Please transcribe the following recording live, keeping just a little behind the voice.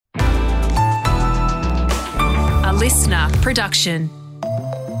listener production.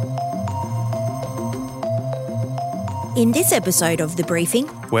 In this episode of The Briefing,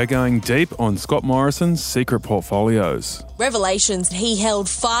 we're going deep on Scott Morrison's secret portfolios. Revelations, he held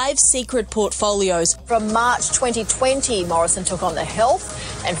 5 secret portfolios. From March 2020, Morrison took on the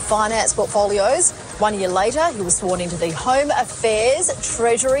health and finance portfolios. 1 year later, he was sworn into the Home Affairs,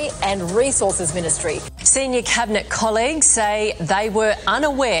 Treasury and Resources Ministry. Senior Cabinet colleagues say they were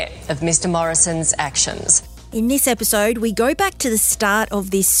unaware of Mr Morrison's actions. in this episode, we go back to the start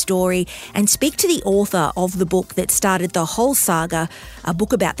of this story and speak to the author of the book that started the whole saga, a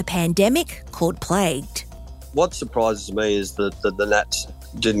book about the pandemic called Plagued. What surprises me is that the Nats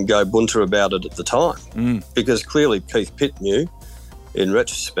didn't go bunter about it at the time, because clearly Keith Pitt knew, in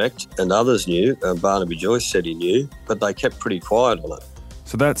retrospect, and others knew, Barnaby Joyce said he knew, but they kept pretty quiet on it.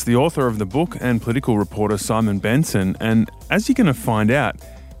 So that's the author of the book and political reporter Simon Benson, and as you're going to find out,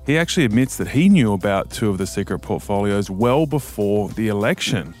 he actually admits that he knew about 2 of the secret portfolios well before the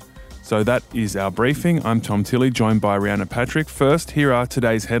election. So that is our briefing. I'm Tom Tilley, joined by Rihanna Patrick. First, here are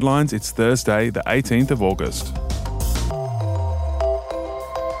today's headlines. It's Thursday, the 18th of August.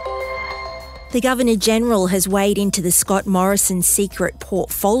 The Governor-General has weighed into the Scott Morrison secret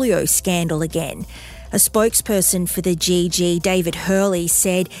portfolio scandal again. A spokesperson for the GG, David Hurley,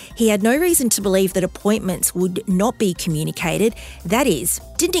 said he had no reason to believe that appointments would not be communicated. That is,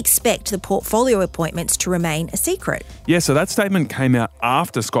 didn't expect the portfolio appointments to remain a secret. Yeah, so that statement came out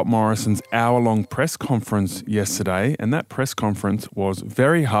after Scott Morrison's hour-long press conference yesterday, and that press conference was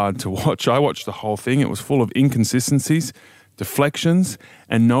very hard to watch. I watched the whole thing. It was full of inconsistencies, deflections,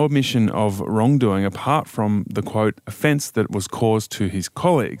 and no admission of wrongdoing apart from the, quote, offence that was caused to his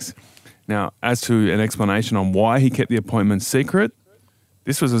colleagues. Now, as to an explanation on why he kept the appointment secret,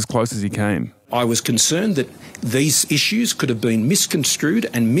 this was as close as he came. I was concerned that these issues could have been misconstrued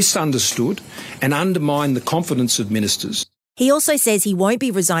and misunderstood and undermine the confidence of ministers. He also says he won't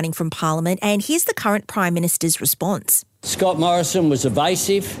be resigning from Parliament, and here's the current Prime Minister's response. Scott Morrison was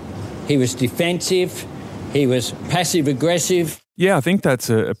evasive, he was defensive, he was passive-aggressive. Yeah, I think that's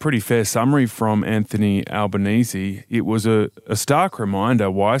a pretty fair summary from Anthony Albanese. It was a stark reminder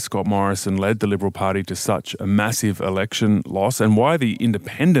why Scott Morrison led the Liberal Party to such a massive election loss and why the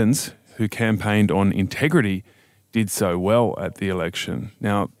independents, who campaigned on integrity, did so well at the election.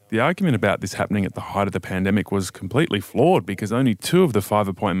 Now, the argument about this happening at the height of the pandemic was completely flawed because only 2 of the 5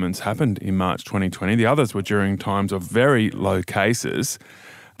 appointments happened in March 2020. The others were during times of very low cases.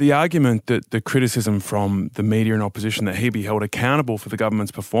 The argument that the criticism from the media and opposition that he be held accountable for the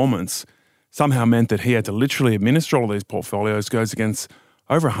government's performance somehow meant that he had to literally administer all these portfolios goes against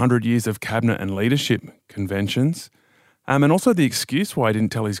over 100 years of cabinet and leadership conventions. And also the excuse why he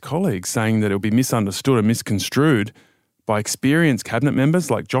didn't tell his colleagues, saying that it would be misunderstood and misconstrued by experienced cabinet members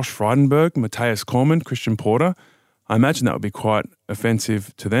like Josh Frydenberg, Matthias Cormann, Christian Porter. I imagine that would be quite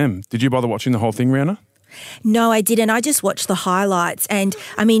offensive to them. Did you bother watching the whole thing, Rihanna? No, I didn't. I just watched the highlights. And,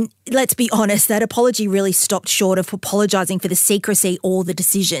 I mean, let's be honest, that apology really stopped short of apologising for the secrecy or the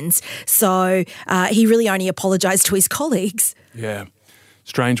decisions. So he really only apologised to his colleagues. Yeah,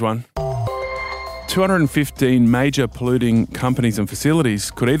 strange one. 215 major polluting companies and facilities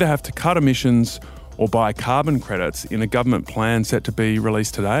could either have to cut emissions or buy carbon credits in a government plan set to be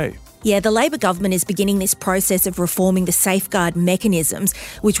released today. Yeah, the Labor government is beginning this process of reforming the safeguard mechanisms,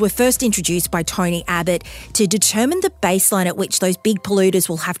 which were first introduced by Tony Abbott, to determine the baseline at which those big polluters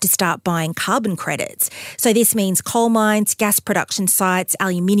will have to start buying carbon credits. So this means coal mines, gas production sites,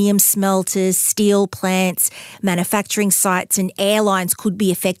 aluminium smelters, steel plants, manufacturing sites and airlines could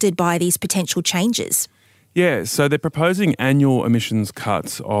be affected by these potential changes. Yeah, so they're proposing annual emissions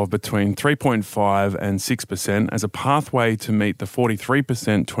cuts of between 3.5% and 6% as a pathway to meet the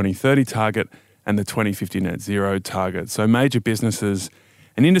 43% 2030 target and the 2050 net zero target. So major businesses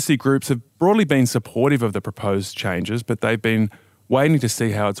and industry groups have broadly been supportive of the proposed changes, but they've been waiting to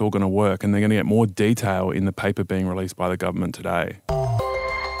see how it's all going to work, and they're going to get more detail in the paper being released by the government today.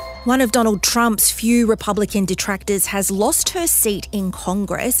 One of Donald Trump's few Republican detractors has lost her seat in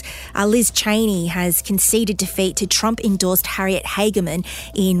Congress. Liz Cheney has conceded defeat to Trump-endorsed Harriet Hageman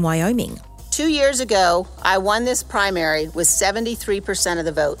in Wyoming. 2 years ago, I won this primary with 73% of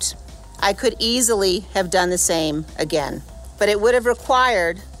the vote. I could easily have done the same again, but it would have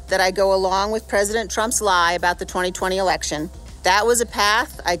required that I go along with President Trump's lie about the 2020 election. That was a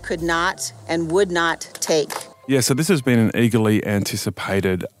path I could not and would not take. Yeah, so this has been an eagerly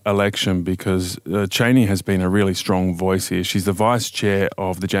anticipated election because Cheney has been a really strong voice here. She's the vice chair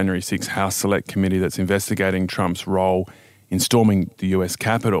of the January 6 House Select Committee that's investigating Trump's role in storming the US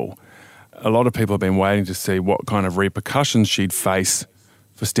Capitol. A lot of people have been waiting to see what kind of repercussions she'd face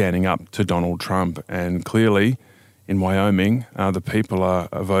for standing up to Donald Trump. And clearly, in Wyoming, the people are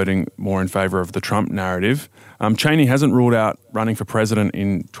voting more in favour of the Trump narrative. Cheney hasn't ruled out running for president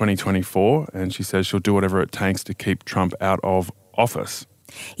in 2024, and she says she'll do whatever it takes to keep Trump out of office.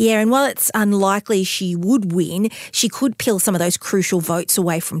 Yeah, and while it's unlikely she would win, she could peel some of those crucial votes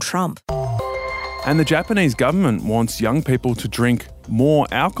away from Trump. And the Japanese government wants young people to drink more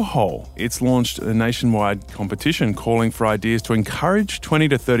alcohol. It's launched a nationwide competition calling for ideas to encourage 20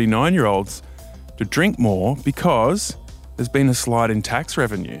 to 39-year-olds to drink more because there's been a slide in tax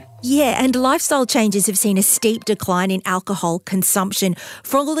revenue. Yeah, and lifestyle changes have seen a steep decline in alcohol consumption,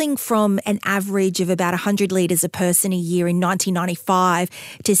 falling from an average of about 100 litres a person a year in 1995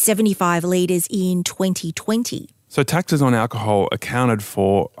 to 75 litres in 2020. So taxes on alcohol accounted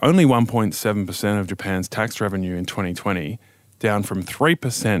for only 1.7% of Japan's tax revenue in 2020, down from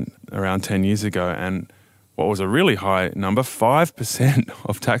 3% around 10 years ago, and what was a really high number, 5%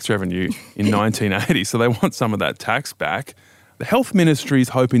 of tax revenue in 1980. So they want some of that tax back. The health ministry is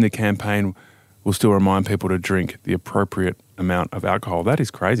hoping the campaign will still remind people to drink the appropriate amount of alcohol. That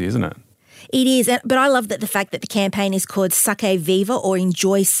is crazy, isn't it? It is, but I love that the fact that the campaign is called Sake Viva or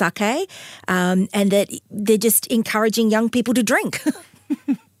Enjoy Sake, and that they're just encouraging young people to drink.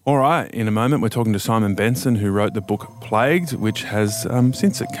 All right, in a moment we're talking to Simon Benson, who wrote the book Plagued, which has,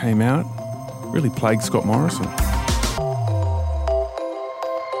 since it came out, really plagued Scott Morrison.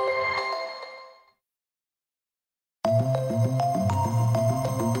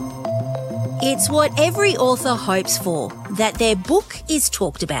 It's what every author hopes for, that their book is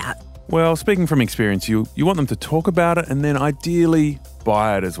talked about. Well, speaking from experience, you want them to talk about it and then ideally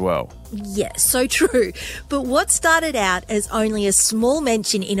buy it as well. Yes, so true. But what started out as only a small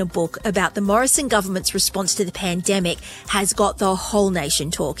mention in a book about the Morrison government's response to the pandemic has got the whole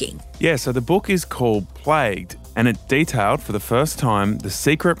nation talking. Yeah, so the book is called Plagued, and it detailed for the first time the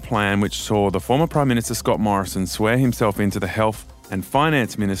secret plan which saw the former Prime Minister Scott Morrison swear himself into the Health and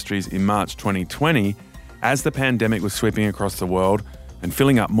Finance Ministries in March 2020 as the pandemic was sweeping across the world and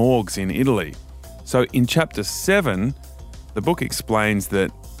filling up morgues in Italy. So in Chapter 7, the book explains that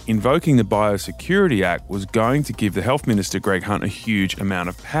invoking the Biosecurity Act was going to give the Health Minister, Greg Hunt, a huge amount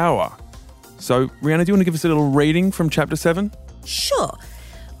of power. So, Rihanna, do you want to give us a little reading from Chapter 7? Sure.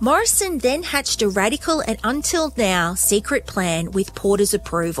 Morrison then hatched a radical and until now secret plan with Porter's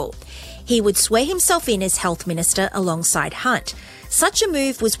approval. He would swear himself in as Health Minister alongside Hunt. Such a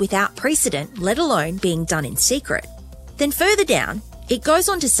move was without precedent, let alone being done in secret. Then further down, it goes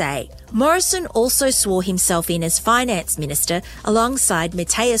on to say, Morrison also swore himself in as Finance Minister alongside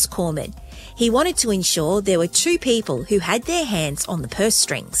Matthias Cormann. He wanted to ensure there were two people who had their hands on the purse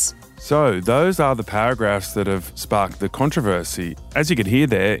strings. So those are the paragraphs that have sparked the controversy. As you could hear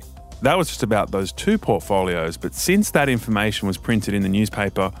there, that was just about those two portfolios. But since that information was printed in the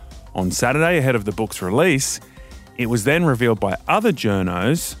newspaper on Saturday ahead of the book's release, it was then revealed by other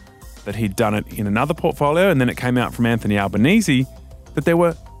journos that he'd done it in another portfolio, and then it came out from Anthony Albanese that there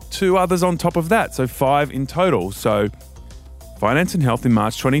were two others on top of that, so 5 in total. So Finance and Health in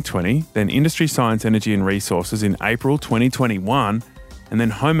March 2020, then Industry, Science, Energy and Resources in April 2021, and then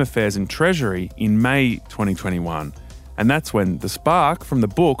Home Affairs and Treasury in May 2021. And that's when the spark from the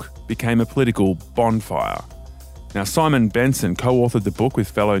book became a political bonfire. Now, Simon Benson co-authored the book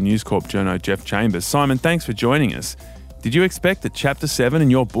with fellow News Corp journo Jeff Chambers. Simon, thanks for joining us. Did you expect that Chapter 7 in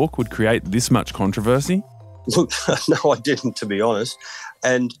your book would create this much controversy? Look, no, I didn't, to be honest.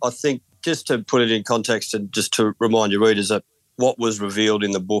 And I think just to put it in context and just to remind your readers that what was revealed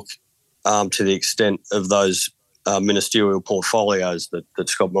in the book to the extent of those ministerial portfolios that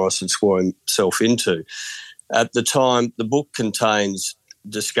Scott Morrison swore himself into. At the time, the book contains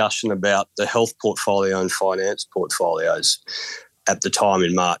discussion about the health portfolio and finance portfolios at the time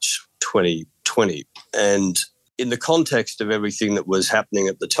in March 2020. And in the context of everything that was happening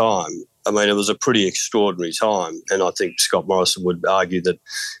at the time, I mean, it was a pretty extraordinary time, and I think Scott Morrison would argue that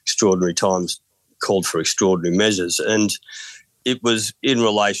extraordinary times called for extraordinary measures. And it was in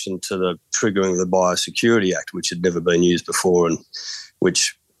relation to the triggering of the Biosecurity Act, which had never been used before and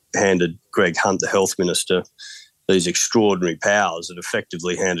which handed Greg Hunt, the Health Minister, these extraordinary powers that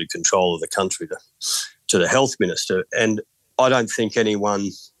effectively handed control of the country to the Health Minister. And I don't think anyone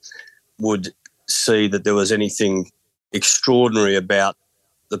would see that there was anything extraordinary about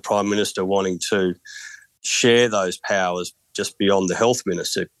the Prime Minister wanting to share those powers just beyond the Health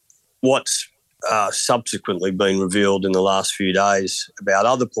Minister. What's subsequently been revealed in the last few days about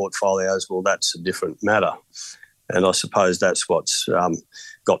other portfolios, well, that's a different matter. And I suppose that's what's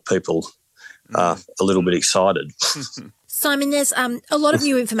got people a little bit excited. Simon, there's a lot of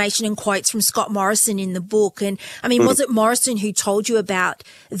new information and quotes from Scott Morrison in the book. And, I mean, was it Morrison who told you about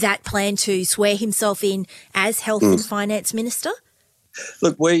that plan to swear himself in as Health and Finance Minister?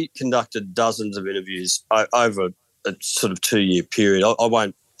 Look, we conducted dozens of interviews over a sort of 2-year period. I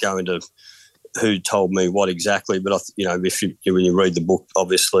won't go into who told me what exactly, but, when you read the book,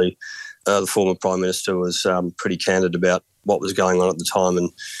 obviously the former Prime Minister was pretty candid about what was going on at the time,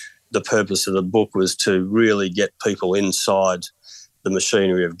 and the purpose of the book was to really get people inside the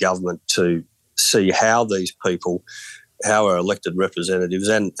machinery of government to see how these people, how our elected representatives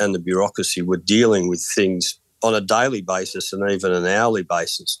and the bureaucracy were dealing with things on a daily basis and even an hourly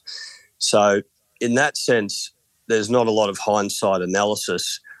basis. So in that sense, there's not a lot of hindsight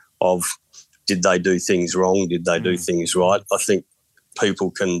analysis of did they do things wrong, did they do things right. I think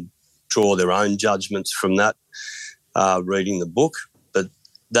people can draw their own judgments from that, reading the book.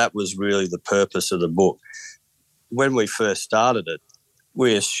 That was really the purpose of the book. When we first started it,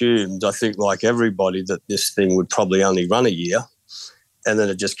 we assumed, I think like everybody, that this thing would probably only run a year, and then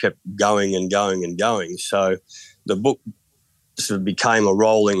it just kept going and going and going. So the book sort of became a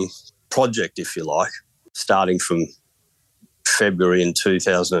rolling project, if you like, starting from February in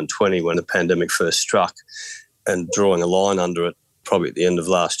 2020 when the pandemic first struck and drawing a line under it probably at the end of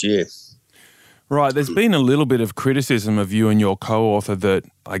last year. Right, there's been a little bit of criticism of you and your co-author that,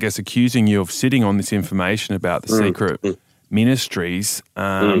 I guess, accusing you of sitting on this information about the secret ministries.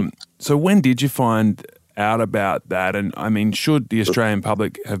 So when did you find out about that? And, I mean, should the Australian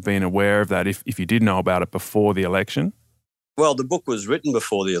public have been aware of that if you did know about it before the election? Well, the book was written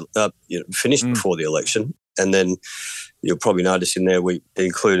before finished before the election, and then you'll probably notice in there we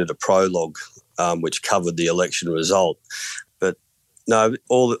included a prologue which covered the election result. No,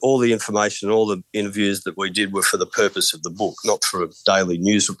 all the information, all the interviews that we did were for the purpose of the book, not for a daily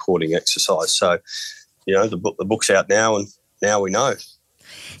news reporting exercise. So, the book's out now, and now we know.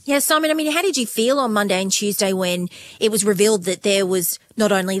 Yeah, Simon, I mean, how did you feel on Monday and Tuesday when it was revealed that there was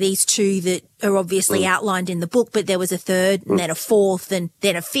not only these two that are obviously outlined in the book, but there was a third and then a fourth and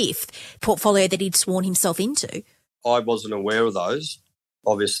then a fifth portfolio that he'd sworn himself into? I wasn't aware of those.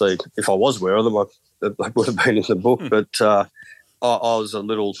 Obviously, if I was aware of them, I would have been in the book, but I was a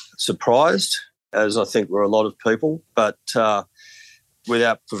little surprised, as I think were a lot of people, but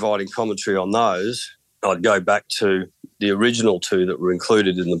without providing commentary on those, I'd go back to the original two that were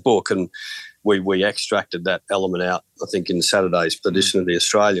included in the book, and we extracted that element out, I think, in Saturday's edition of The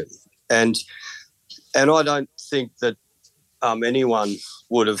Australian. And I don't think that anyone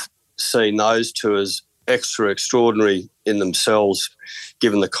would have seen those two as extraordinary in themselves,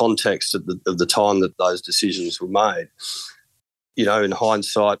 given the context of the time that those decisions were made. In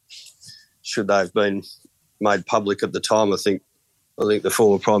hindsight, should they have been made public at the time, I think the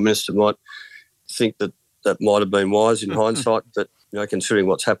former Prime Minister might think that might have been wise in hindsight, but, considering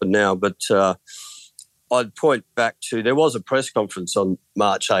what's happened now. But I'd point back to, there was a press conference on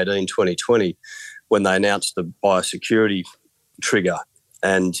March 18, 2020, when they announced the biosecurity trigger,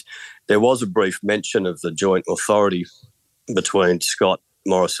 and there was a brief mention of the joint authority between Scott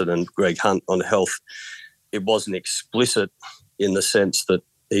Morrison and Greg Hunt on health. It wasn't explicit in the sense that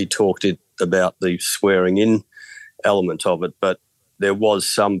he talked about the swearing in element of it, but there was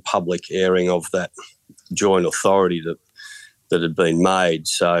some public airing of that joint authority that had been made.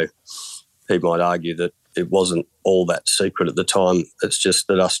 So he might argue that it wasn't all that secret at the time. It's just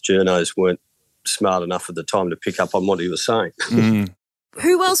that us journos weren't smart enough at the time to pick up on what he was saying.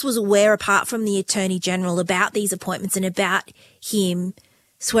 Who else was aware, apart from the Attorney-General, about these appointments and about him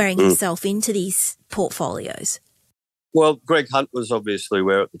swearing himself into these portfolios? Well, Greg Hunt was obviously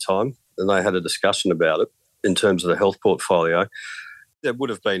aware at the time, and they had a discussion about it in terms of the health portfolio. There would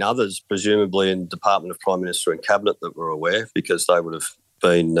have been others, presumably in Department of Prime Minister and Cabinet, that were aware, because they would have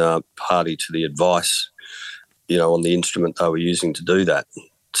been party to the advice, on the instrument they were using to do that.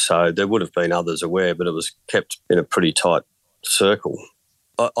 So there would have been others aware, but it was kept in a pretty tight circle.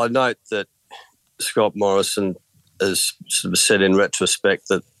 I note that Scott Morrison has sort of said in retrospect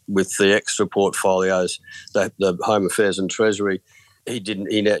that with the extra portfolios, the Home Affairs and Treasury, he didn't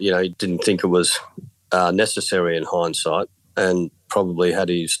think it was necessary in hindsight, and probably had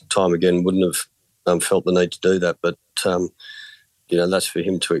his time again wouldn't have felt the need to do that. But that's for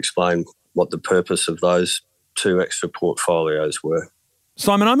him to explain what the purpose of those two extra portfolios were.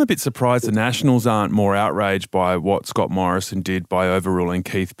 Simon, I'm a bit surprised the Nationals aren't more outraged by what Scott Morrison did by overruling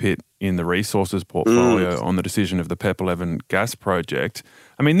Keith Pitt in the resources portfolio on the decision of the PEP 11 gas project.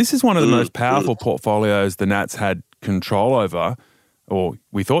 I mean, this is one of the most powerful portfolios the Nats had control over, or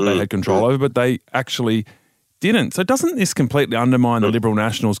we thought they had control over, but they actually didn't. So doesn't this completely undermine the Liberal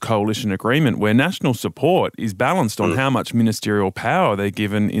Nationals coalition agreement where national support is balanced on how much ministerial power they're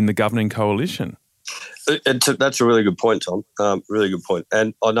given in the governing coalition? That's a really good point, Tom. Really good point.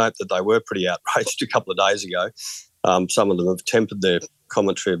 And I note that they were pretty outraged a couple of days ago. Some of them have tempered their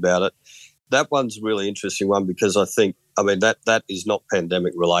commentary about it. That one's a really interesting one because that is not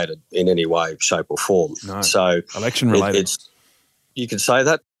pandemic related in any way, shape or form. No. So election related. You could say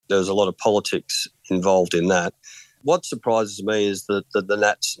that. There's a lot of politics involved in that. What surprises me is that the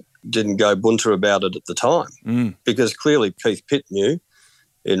Nats didn't go bunter about it at the time because clearly Keith Pitt knew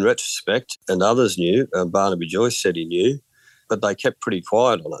in retrospect and others knew, Barnaby Joyce said he knew, but they kept pretty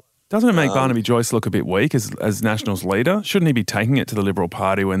quiet on it. Doesn't it make Barnaby Joyce look a bit weak as Nationals leader? Shouldn't he be taking it to the Liberal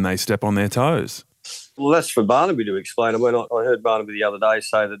Party when they step on their toes? Well, that's for Barnaby to explain. I heard Barnaby the other day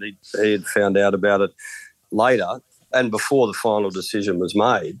say that he had found out about it later and before the final decision was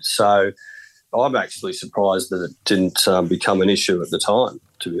made. So I'm actually surprised that it didn't become an issue at the time,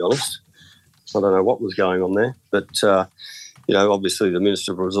 to be honest. I don't know what was going on there. But, obviously the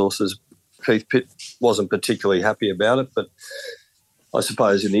Minister of Resources, Keith Pitt, wasn't particularly happy about it, but I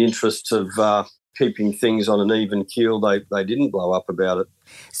suppose in the interests of keeping things on an even keel, they didn't blow up about it.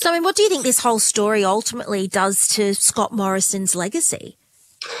 So, what do you think this whole story ultimately does to Scott Morrison's legacy?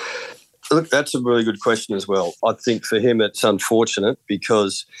 Look, that's a really good question as well. I think for him it's unfortunate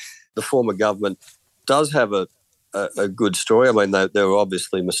because the former government does have a good story. I mean, there were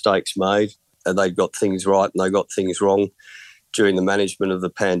obviously mistakes made and they got things right and they got things wrong during the management of the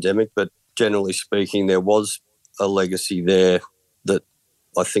pandemic, but generally speaking, there was a legacy there that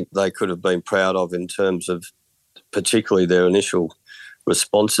I think they could have been proud of in terms of particularly their initial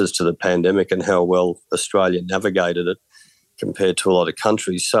responses to the pandemic and how well Australia navigated it compared to a lot of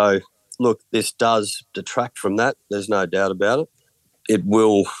countries. So, look, this does detract from that. There's no doubt about it. It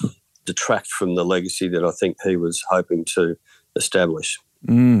will detract from the legacy that I think he was hoping to establish.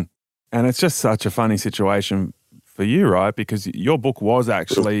 And it's just such a funny situation for you, right? Because your book was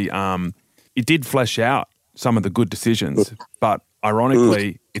actually, it did flesh out some of the good decisions, but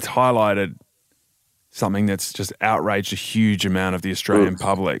ironically, it's highlighted something that's just outraged a huge amount of the Australian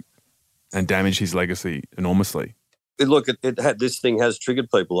public and damaged his legacy enormously. Look, this thing has triggered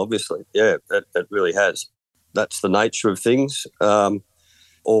people, obviously. Yeah, it really has. That's the nature of things.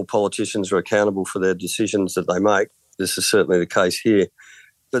 All politicians are accountable for their decisions that they make. This is certainly the case here.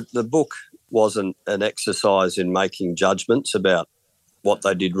 But the book wasn't an exercise in making judgments about what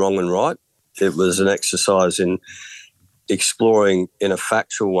they did wrong and right. It was an exercise in exploring in a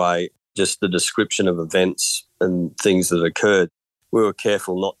factual way just the description of events and things that occurred. We were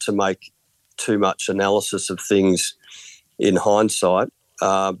careful not to make too much analysis of things in hindsight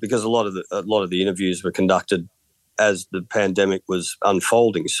because a lot of the interviews were conducted as the pandemic was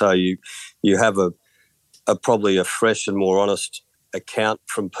unfolding. So you have a probably a fresh and more honest account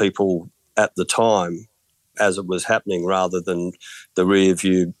from people at the time as it was happening rather than the rear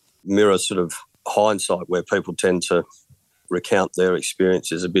view mirror sort of hindsight where people tend to recount their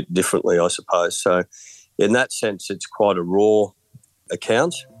experiences a bit differently, I suppose. So in that sense, it's quite a raw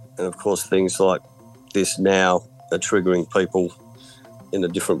account. And of course, things like this now are triggering people in a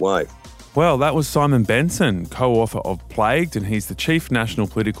different way. Well, that was Simon Benson, co-author of Plagued, and he's the chief national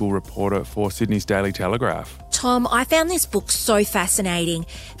political reporter for Sydney's Daily Telegraph. Tom, I found this book so fascinating,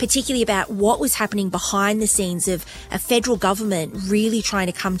 particularly about what was happening behind the scenes of a federal government really trying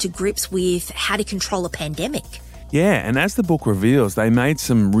to come to grips with how to control a pandemic. Yeah, and as the book reveals, they made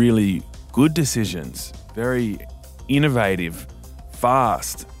some really good decisions, very innovative,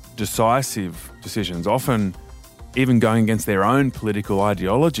 fast, decisive decisions, often even going against their own political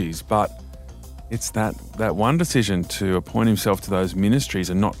ideologies. But it's that one decision to appoint himself to those ministries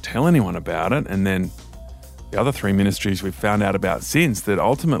and not tell anyone about it, and then the other three ministries we've found out about since, that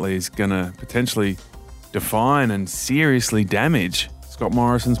ultimately is going to potentially define and seriously damage Scott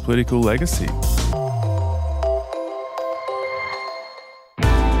Morrison's political legacy.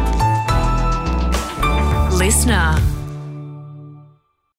 Listener.